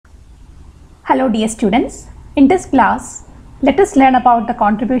Hello dear students, in this class, let us learn about the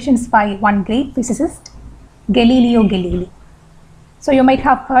contributions by one great physicist, Galileo Galilei. So you might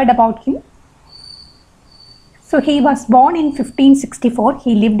have heard about him. So he was born in 1564,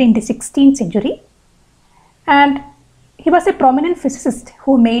 he lived in the 16th century and he was a prominent physicist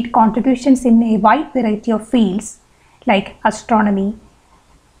who made contributions in a wide variety of fields like astronomy,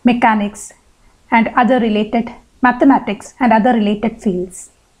 mechanics and other related mathematics and other related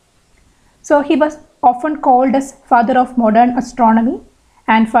fields. So he was often called as father of modern astronomy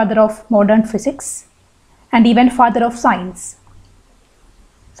and father of modern physics and even father of science.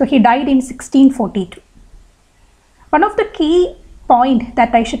 So he died in 1642. One of the key points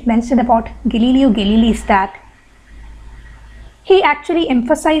that I should mention about Galileo Galilei is that he actually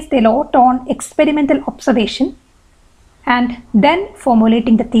emphasized a lot on experimental observation and then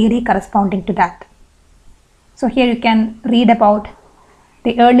formulating the theory corresponding to that. So here you can read about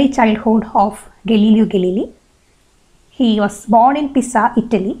the early childhood of Galileo Galilei. He was born in Pisa,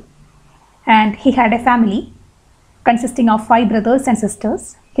 Italy, and he had a family consisting of 5 brothers and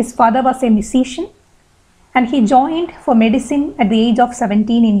sisters. His father was a musician and he joined for medicine at the age of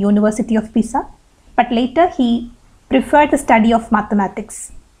 17 in University of Pisa, but later he preferred the study of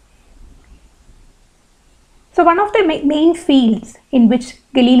mathematics. So one of the main fields in which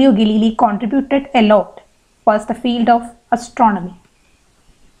Galileo Galilei contributed a lot was the field of astronomy.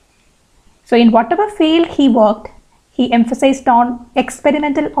 So in whatever field he worked, he emphasized on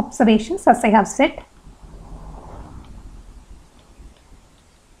experimental observations, as I have said.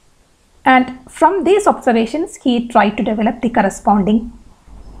 And from these observations, he tried to develop the corresponding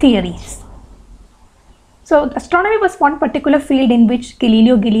theories. So astronomy was one particular field in which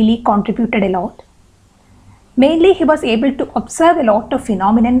Galileo Galilei contributed a lot. Mainly he was able to observe a lot of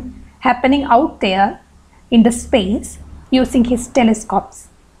phenomena happening out there in the space using his telescopes.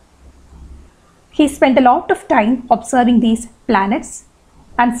 He spent a lot of time observing these planets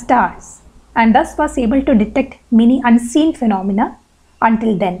and stars and thus was able to detect many unseen phenomena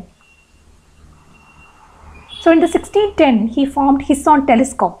until then. So in the 1610 he formed his own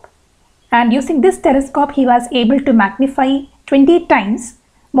telescope and using this telescope he was able to magnify 20 times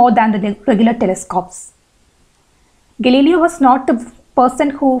more than the regular telescopes. Galileo was not the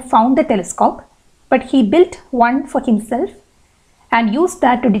person who found the telescope, but he built one for himself and used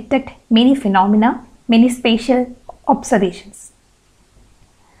that to detect many phenomena, many spatial observations.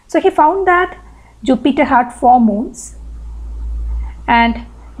 So he found that Jupiter had 4 moons and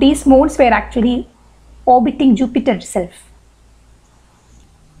these moons were actually orbiting Jupiter itself.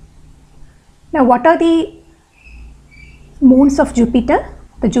 Now what are the moons of Jupiter?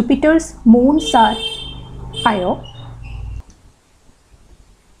 The Jupiter's moons are Io,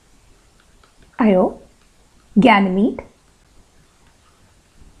 Ganymede,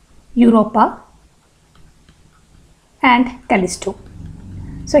 Europa and Callisto.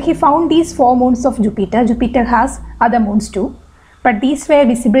 So he found these 4 moons of Jupiter. Jupiter has other moons too, but these were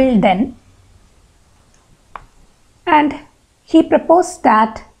visible then. And he proposed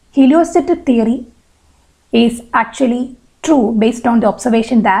that heliocentric theory is actually true based on the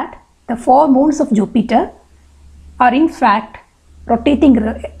observation that the 4 moons of Jupiter are in fact rotating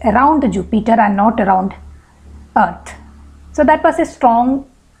around the Jupiter and not around Earth. So that was a strong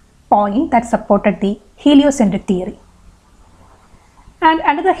point that supported the heliocentric theory. And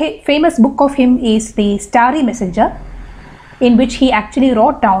another famous book of him is the Starry Messenger, in which he actually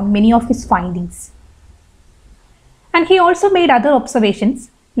wrote down many of his findings. And he also made other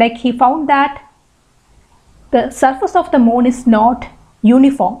observations, like he found that the surface of the moon is not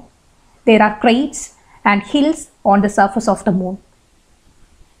uniform. There are crates and hills on the surface of the moon.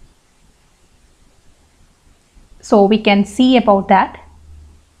 So we can see about that.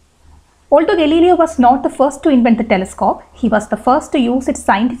 Although Galileo was not the first to invent the telescope, he was the first to use it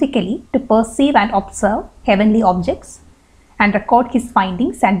scientifically to perceive and observe heavenly objects and record his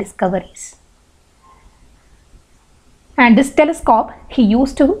findings and discoveries. And this telescope he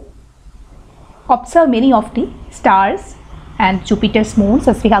used to observe many of the stars and Jupiter's moons,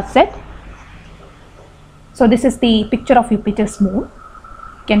 as we have said. So this is the picture of Jupiter's moon.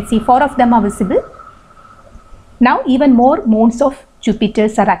 You can see 4 of them are visible. Now even more moons of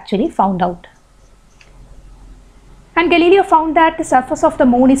Jupiter's are actually found out. And Galileo found that the surface of the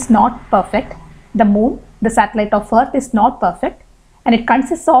moon is not perfect. The moon, the satellite of Earth, is not perfect and it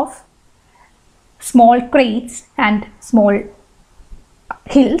consists of small crates and small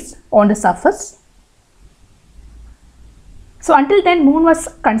hills on the surface. So until then moon was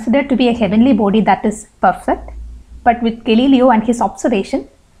considered to be a heavenly body that is perfect, but with Galileo and his observation,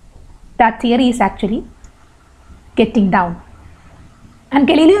 that theory is actually getting down. And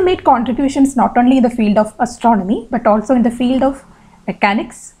Galileo made contributions not only in the field of astronomy but also in the field of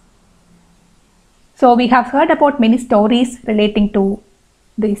mechanics. So we have heard about many stories relating to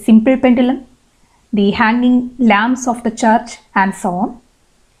the simple pendulum, the hanging lamps of the church, and so on.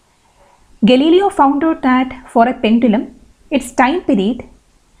 Galileo found out that for a pendulum, its time period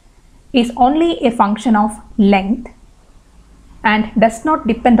is only a function of length and does not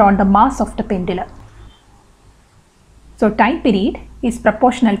depend on the mass of the pendulum. So time period is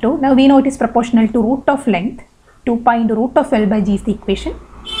proportional to, now we know it is proportional to root of length, 2 pi into root of L by G is the equation.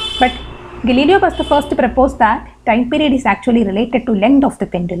 But Galileo was the first to propose that time period is actually related to length of the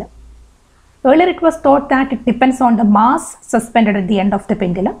pendulum. Earlier it was thought that it depends on the mass suspended at the end of the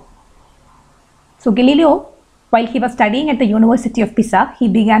pendulum. So Galileo, while he was studying at the University of Pisa, he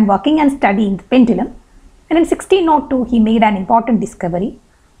began working and studying the pendulum, and in 1602 he made an important discovery.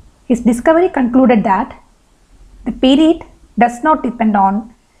 His discovery concluded that the period does not depend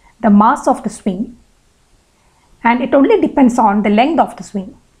on the mass of the swing and it only depends on the length of the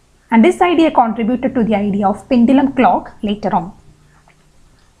swing. And this idea contributed to the idea of pendulum clock later on.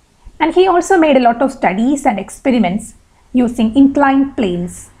 And he also made a lot of studies and experiments using inclined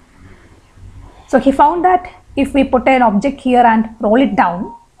planes. So he found that if we put an object here and roll it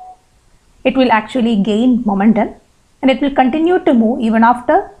down, it will actually gain momentum and it will continue to move even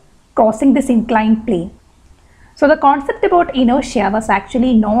after crossing this inclined plane. So the concept about inertia was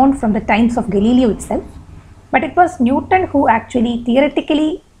actually known from the times of Galileo itself, but it was Newton who actually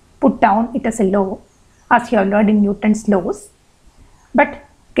theoretically put down it as a law, as you have learned in Newton's laws. But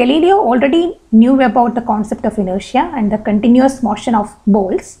Galileo already knew about the concept of inertia and the continuous motion of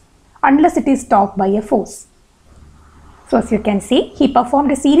balls unless it is stopped by a force. So as you can see, he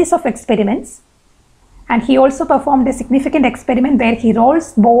performed a series of experiments, and he also performed a significant experiment where he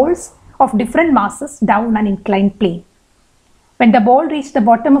rolls balls of different masses down an inclined plane. When the ball reached the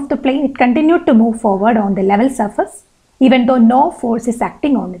bottom of the plane, it continued to move forward on the level surface even though no force is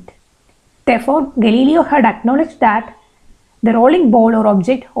acting on it. Therefore, Galileo had acknowledged that the rolling ball or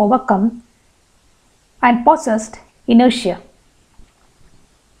object overcome and possessed inertia.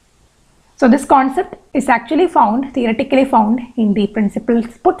 So this concept is actually theoretically found in the principles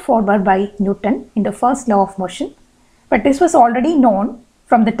put forward by Newton in the first law of motion, but this was already known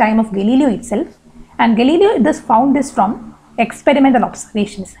from the time of Galileo itself, and Galileo found this from experimental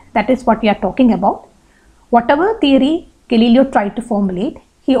observations. That is what we are talking about. Whatever theory Galileo tried to formulate,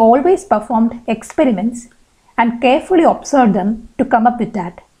 he always performed experiments and carefully observed them to come up with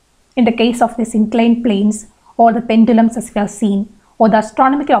that. In the case of these inclined planes or the pendulums as we have seen, or the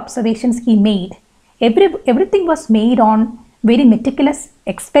astronomical observations he made, everything was made on very meticulous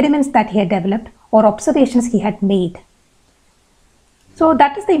experiments that he had developed or observations he had made. So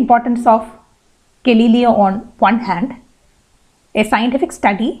that is the importance of Galileo on one hand, a scientific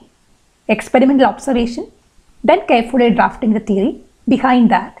study, experimental observation, then carefully drafting the theory. Behind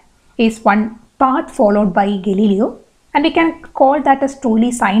that is one path followed by Galileo, and we can call that as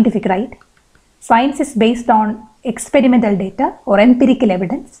truly scientific, right? Science is based on experimental data or empirical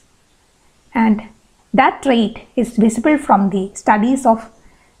evidence, and that trait is visible from the studies of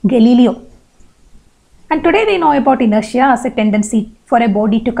Galileo. And today we know about inertia as a tendency for a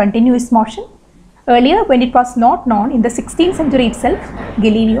body to continue its motion. Earlier, when it was not known, in the 16th century itself,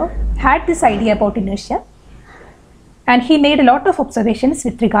 Galileo had this idea about inertia, and he made a lot of observations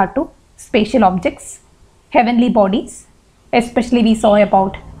with regard to spatial objects, heavenly bodies. Especially we saw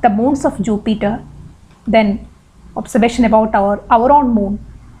about the moons of Jupiter, then observation about our own moon,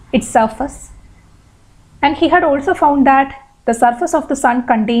 its surface. And he had also found that the surface of the sun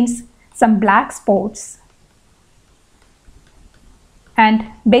contains some black spots. And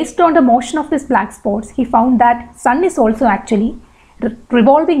based on the motion of these black spots, he found that sun is also actually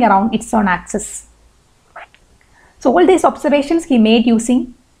revolving around its own axis. So all these observations he made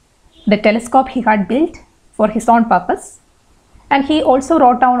using the telescope he had built for his own purpose. And he also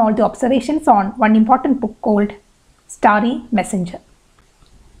wrote down all the observations on one important book called Starry Messenger.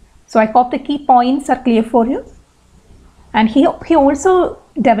 So I hope the key points are clear for you. And he also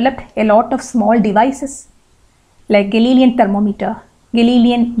developed a lot of small devices like Galilean thermometer,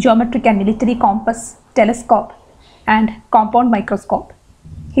 Galilean geometric and military compass, telescope, and compound microscope.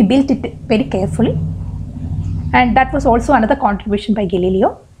 He built it very carefully, and that was also another contribution by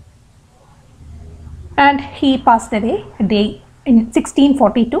Galileo. And he passed away in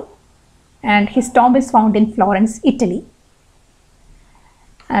 1642, and his tomb is found in Florence, Italy.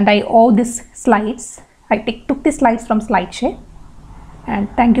 And I owe these slides. I took these slides from SlideShare, and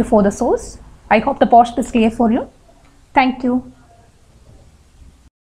thank you for the source. I hope the post is clear for you. Thank you.